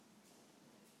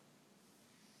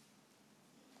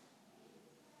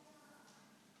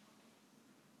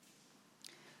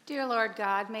Dear Lord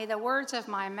God, may the words of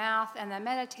my mouth and the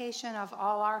meditation of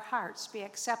all our hearts be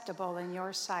acceptable in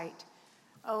your sight.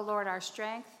 O Lord, our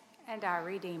strength and our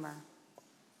Redeemer.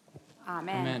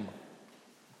 Amen. Amen.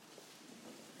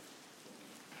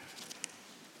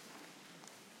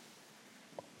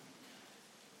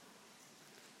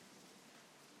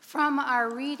 From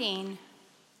our reading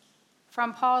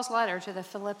from Paul's letter to the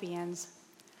Philippians,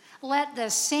 let the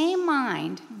same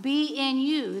mind be in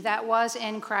you that was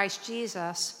in Christ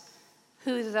Jesus,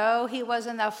 who, though he was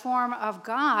in the form of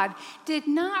God, did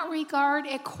not regard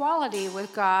equality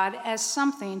with God as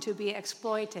something to be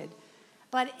exploited,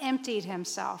 but emptied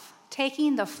himself,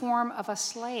 taking the form of a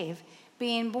slave,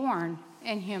 being born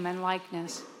in human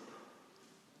likeness.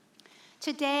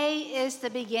 Today is the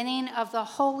beginning of the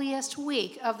holiest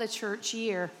week of the church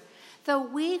year, the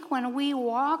week when we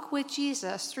walk with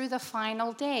Jesus through the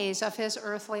final days of his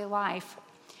earthly life.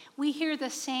 We hear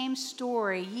the same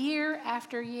story year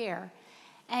after year,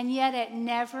 and yet it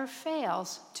never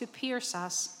fails to pierce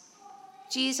us.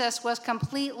 Jesus was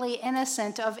completely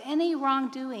innocent of any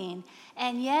wrongdoing,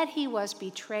 and yet he was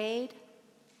betrayed,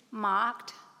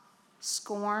 mocked,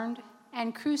 scorned,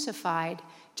 and crucified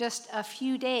just a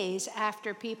few days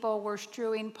after people were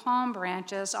strewing palm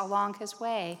branches along his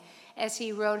way as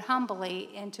he rode humbly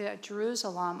into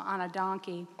Jerusalem on a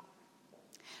donkey.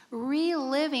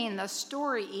 Reliving the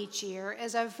story each year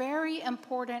is a very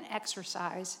important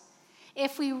exercise.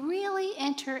 If we really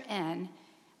enter in,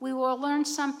 we will learn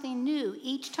something new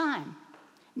each time,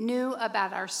 new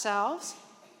about ourselves,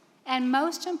 and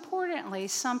most importantly,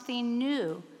 something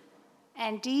new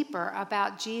and deeper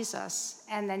about Jesus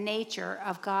and the nature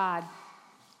of God.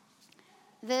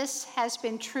 This has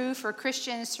been true for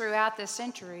Christians throughout the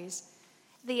centuries.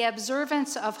 The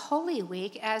observance of Holy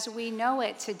Week, as we know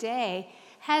it today,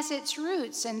 has its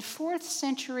roots in 4th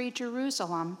century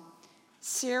Jerusalem.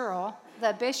 Cyril,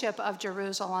 the bishop of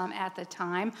Jerusalem at the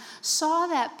time, saw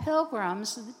that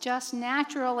pilgrims just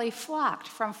naturally flocked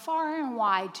from far and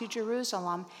wide to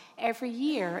Jerusalem every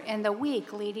year in the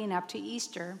week leading up to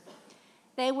Easter.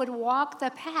 They would walk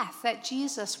the path that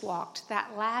Jesus walked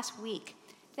that last week.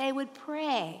 They would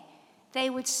pray, they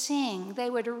would sing, they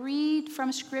would read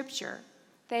from Scripture,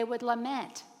 they would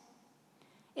lament.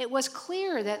 It was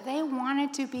clear that they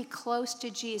wanted to be close to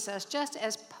Jesus, just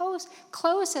as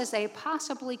close as they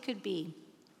possibly could be.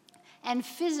 And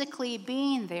physically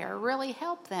being there really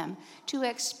helped them to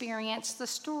experience the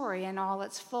story in all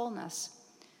its fullness.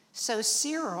 So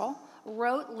Cyril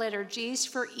wrote liturgies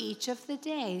for each of the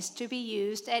days to be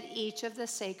used at each of the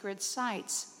sacred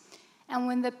sites. And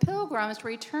when the pilgrims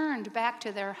returned back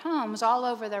to their homes all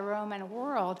over the Roman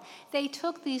world, they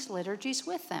took these liturgies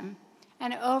with them.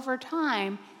 And over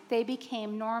time, they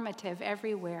became normative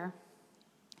everywhere.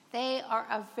 They are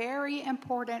a very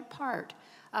important part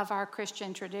of our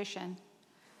Christian tradition.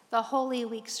 The Holy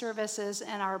Week services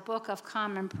in our Book of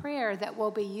Common Prayer that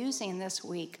we'll be using this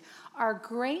week are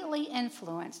greatly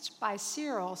influenced by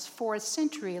Cyril's 4th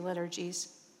century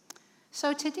liturgies.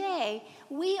 So today,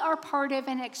 we are part of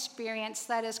an experience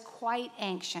that is quite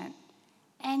ancient,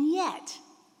 and yet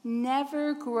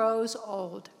never grows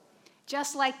old.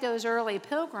 Just like those early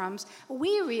pilgrims,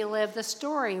 we relive the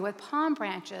story with palm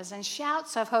branches and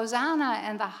shouts of Hosanna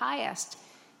in the highest.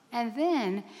 And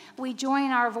then we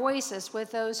join our voices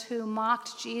with those who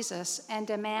mocked Jesus and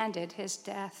demanded his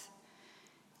death.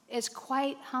 It's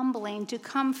quite humbling to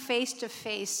come face to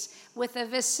face with the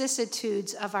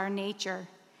vicissitudes of our nature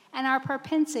and our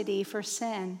propensity for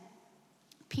sin.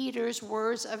 Peter's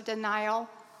words of denial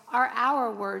are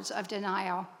our words of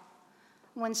denial.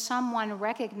 When someone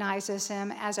recognizes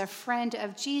him as a friend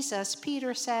of Jesus,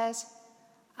 Peter says,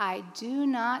 "I do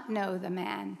not know the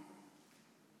man."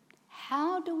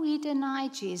 How do we deny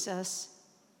Jesus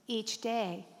each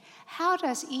day? How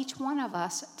does each one of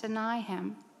us deny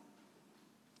him?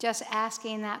 Just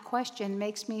asking that question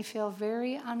makes me feel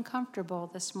very uncomfortable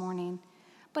this morning,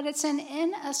 but it's an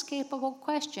inescapable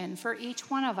question for each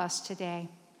one of us today.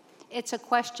 It's a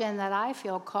question that I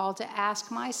feel called to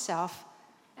ask myself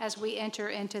as we enter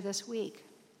into this week.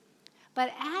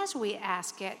 But as we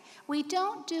ask it, we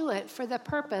don't do it for the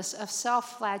purpose of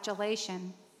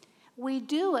self-flagellation. We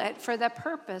do it for the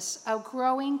purpose of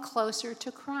growing closer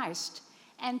to Christ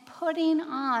and putting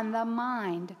on the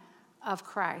mind of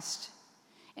Christ.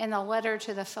 In the letter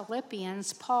to the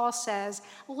Philippians, Paul says,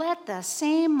 "Let the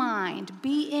same mind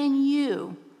be in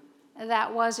you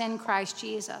that was in Christ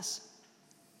Jesus."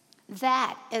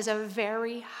 That is a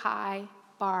very high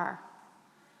bar.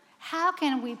 How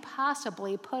can we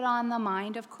possibly put on the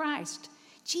mind of Christ?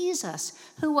 Jesus,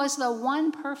 who was the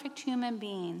one perfect human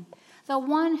being, the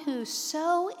one who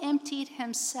so emptied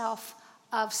himself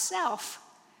of self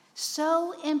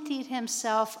so emptied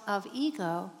himself of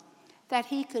ego that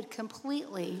he could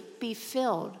completely be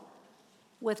filled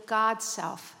with God's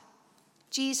self.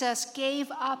 Jesus gave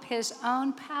up his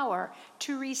own power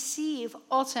to receive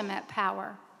ultimate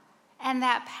power. And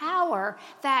that power,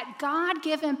 that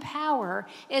God-given power,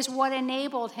 is what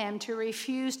enabled him to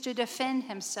refuse to defend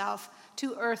himself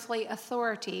to earthly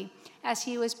authority as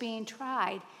he was being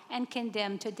tried and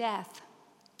condemned to death.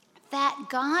 That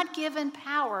God-given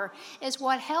power is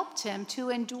what helped him to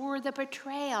endure the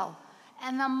betrayal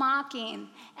and the mocking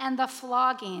and the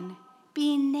flogging,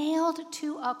 being nailed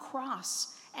to a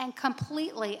cross and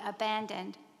completely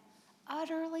abandoned,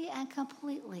 utterly and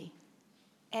completely,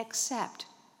 except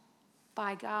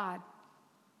by God.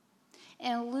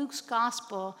 In Luke's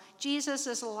gospel,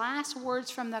 Jesus' last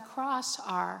words from the cross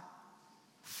are,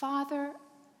 "Father,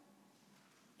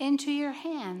 into your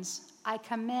hands I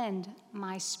commend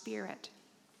my spirit."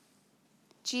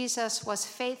 Jesus was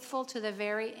faithful to the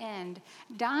very end,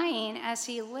 dying as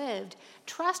he lived,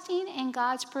 trusting in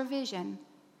God's provision,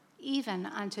 even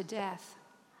unto death.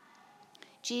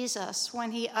 Jesus,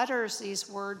 when he utters these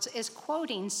words, is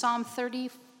quoting Psalm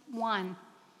 31.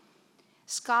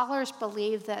 Scholars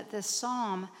believe that this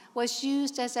psalm was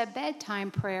used as a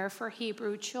bedtime prayer for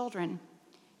Hebrew children.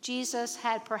 Jesus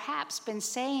had perhaps been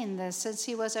saying this since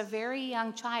he was a very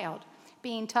young child,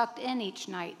 being tucked in each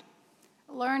night,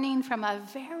 learning from a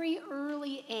very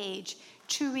early age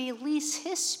to release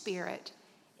his spirit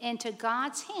into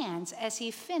God's hands as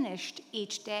he finished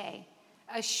each day,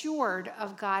 assured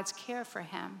of God's care for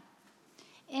him.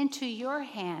 Into your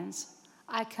hands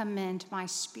I commend my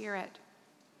spirit.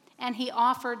 And he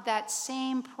offered that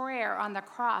same prayer on the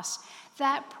cross,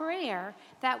 that prayer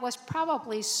that was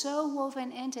probably so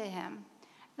woven into him,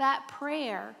 that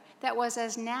prayer that was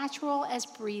as natural as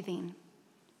breathing,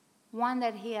 one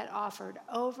that he had offered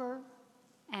over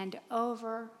and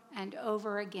over and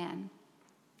over again.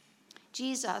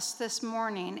 Jesus this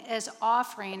morning is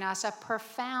offering us a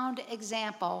profound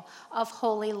example of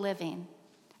holy living,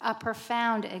 a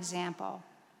profound example.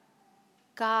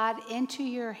 God, into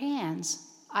your hands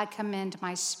I commend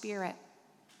my spirit.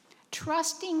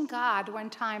 Trusting God when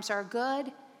times are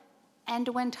good and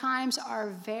when times are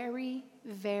very,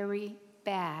 very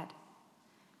bad.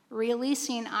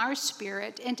 Releasing our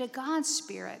spirit into God's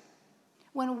spirit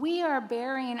when we are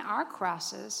bearing our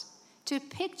crosses to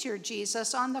picture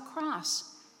Jesus on the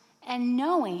cross and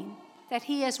knowing that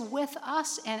he is with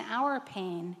us in our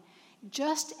pain,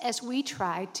 just as we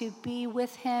try to be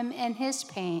with him in his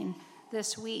pain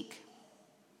this week.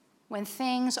 When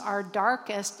things are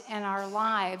darkest in our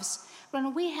lives,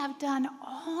 when we have done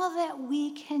all that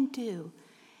we can do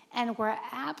and we're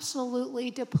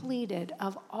absolutely depleted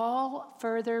of all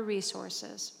further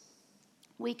resources,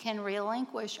 we can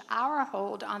relinquish our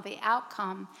hold on the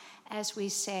outcome as we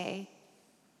say,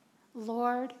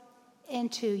 "Lord,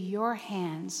 into your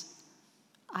hands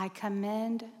I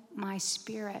commend my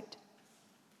spirit."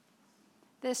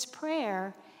 This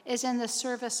prayer is in the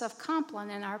service of Compline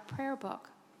in our prayer book.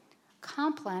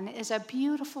 Compline is a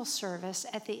beautiful service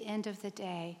at the end of the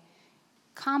day.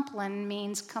 Compline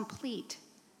means complete.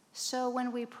 So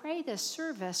when we pray this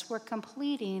service, we're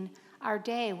completing our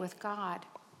day with God.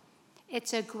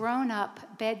 It's a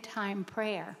grown-up bedtime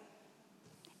prayer.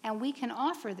 And we can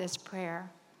offer this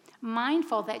prayer,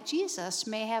 mindful that Jesus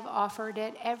may have offered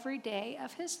it every day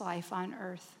of his life on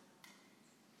earth,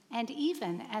 and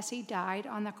even as he died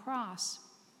on the cross.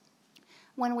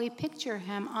 When we picture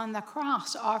him on the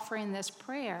cross offering this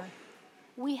prayer,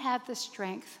 we have the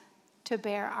strength to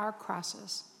bear our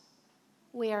crosses.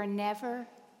 We are never,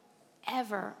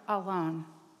 ever alone,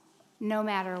 no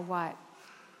matter what.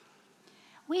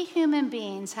 We human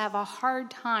beings have a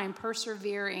hard time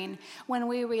persevering when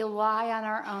we rely on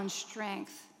our own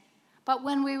strength. But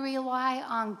when we rely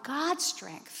on God's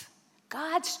strength,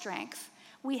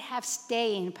 we have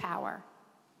staying power.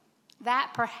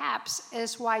 That perhaps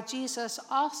is why Jesus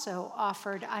also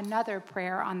offered another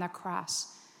prayer on the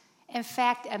cross. In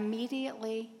fact,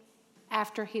 immediately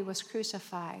after he was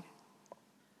crucified,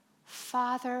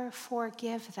 "Father,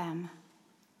 forgive them,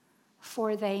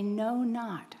 for they know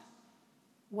not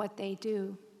what they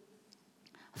do."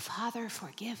 Father,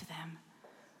 forgive them,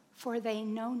 for they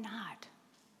know not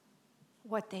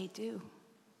what they do.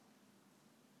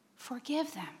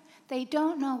 Forgive them. They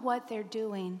don't know what they're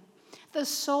doing. The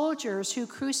soldiers who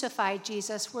crucified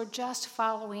Jesus were just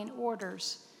following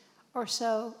orders, or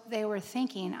so they were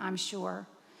thinking, I'm sure.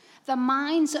 The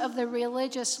minds of the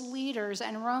religious leaders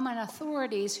and Roman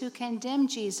authorities who condemned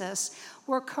Jesus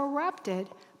were corrupted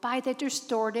by the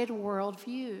distorted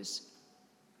worldviews.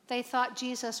 They thought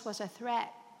Jesus was a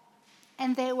threat,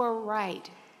 and they were right.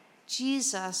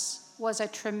 Jesus was a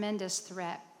tremendous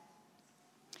threat.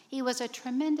 He was a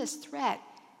tremendous threat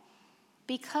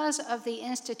because of the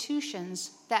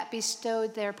institutions that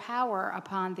bestowed their power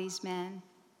upon these men.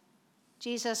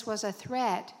 Jesus was a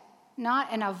threat,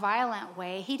 not in a violent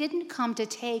way. He didn't come to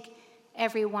take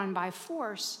everyone by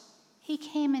force. He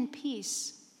came in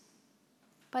peace.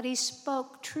 But he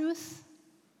spoke truth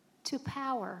to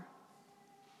power.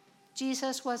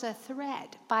 Jesus was a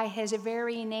threat by his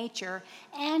very nature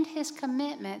and his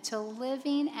commitment to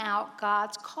living out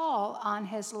God's call on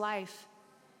his life.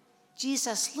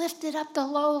 Jesus lifted up the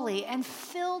lowly and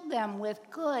filled them with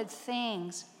good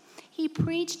things. He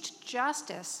preached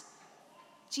justice.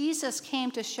 Jesus came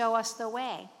to show us the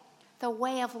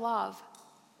way of love,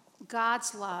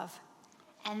 God's love.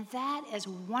 And that is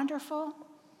wonderful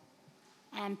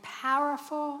and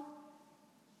powerful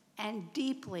and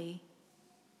deeply,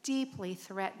 deeply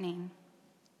threatening.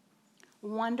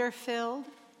 Wonder-filled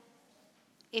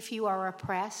if you are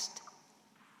oppressed,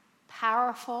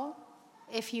 powerful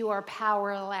if you are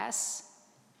powerless,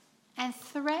 and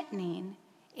threatening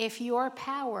if your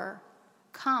power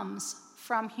comes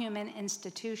from human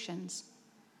institutions.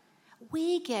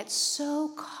 We get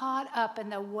so caught up in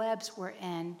the webs we're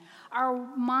in. Our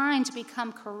minds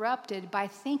become corrupted by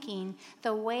thinking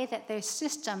the way that the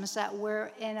systems that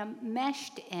we're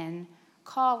enmeshed in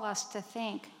call us to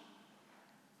think.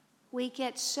 We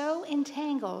get so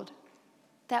entangled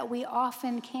that we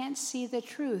often can't see the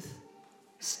truth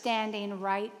standing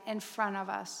right in front of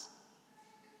us.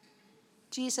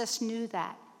 Jesus knew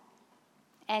that.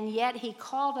 And yet he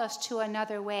called us to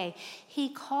another way. He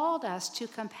called us to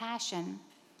compassion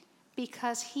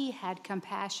because he had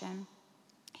compassion.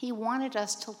 He wanted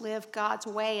us to live God's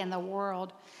way in the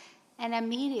world. And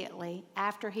immediately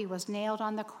after he was nailed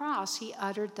on the cross, he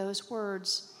uttered those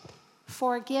words,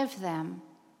 "Forgive them,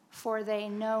 for they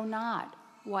know not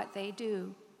what they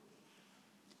do."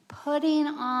 Putting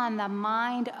on the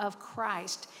mind of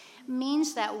Christ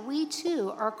means that we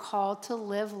too are called to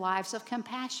live lives of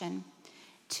compassion,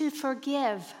 to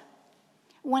forgive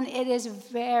when it is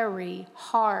very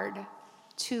hard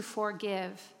to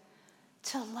forgive,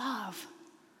 to love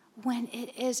when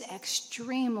it is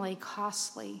extremely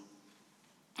costly,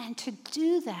 and to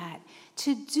do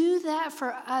that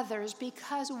for others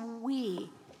because we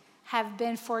have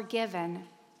been forgiven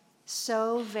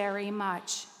so very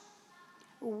much.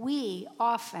 We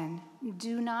often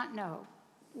do not know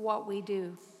what we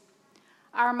do.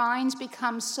 Our minds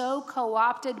become so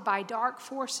co-opted by dark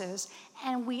forces,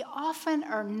 and we often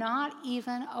are not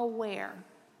even aware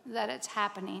that it's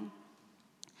happening.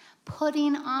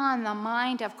 Putting on the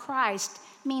mind of Christ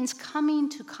means coming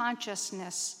to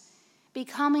consciousness,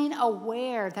 becoming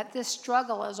aware that this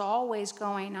struggle is always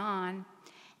going on,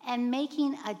 and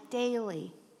making a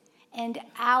daily and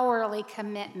hourly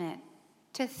commitment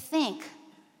to think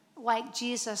like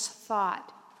Jesus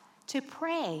thought, to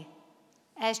pray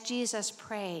as Jesus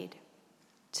prayed,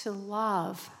 to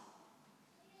love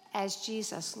as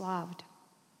Jesus loved.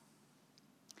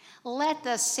 Let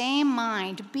the same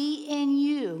mind be in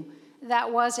you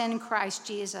that was in Christ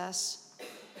Jesus,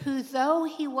 who, though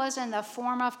he was in the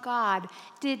form of God,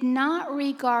 did not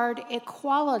regard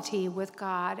equality with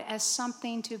God as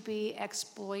something to be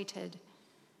exploited.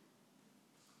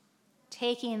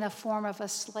 Taking the form of a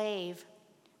slave,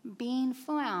 being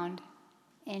found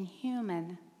in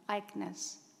human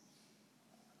likeness.